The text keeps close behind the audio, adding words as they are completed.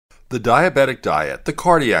The diabetic diet, the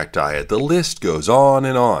cardiac diet, the list goes on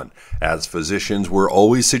and on. As physicians, we're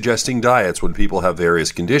always suggesting diets when people have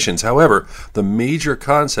various conditions. However, the major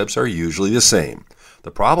concepts are usually the same.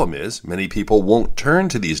 The problem is, many people won't turn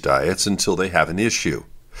to these diets until they have an issue.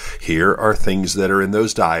 Here are things that are in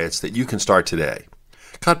those diets that you can start today.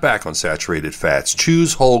 Cut back on saturated fats,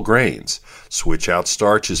 choose whole grains, switch out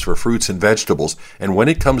starches for fruits and vegetables, and when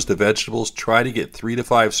it comes to vegetables, try to get 3 to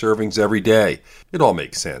 5 servings every day. It all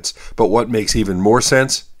makes sense, but what makes even more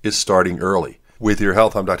sense is starting early. With your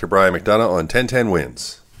health, I'm Dr. Brian McDonough on 1010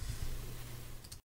 Wins.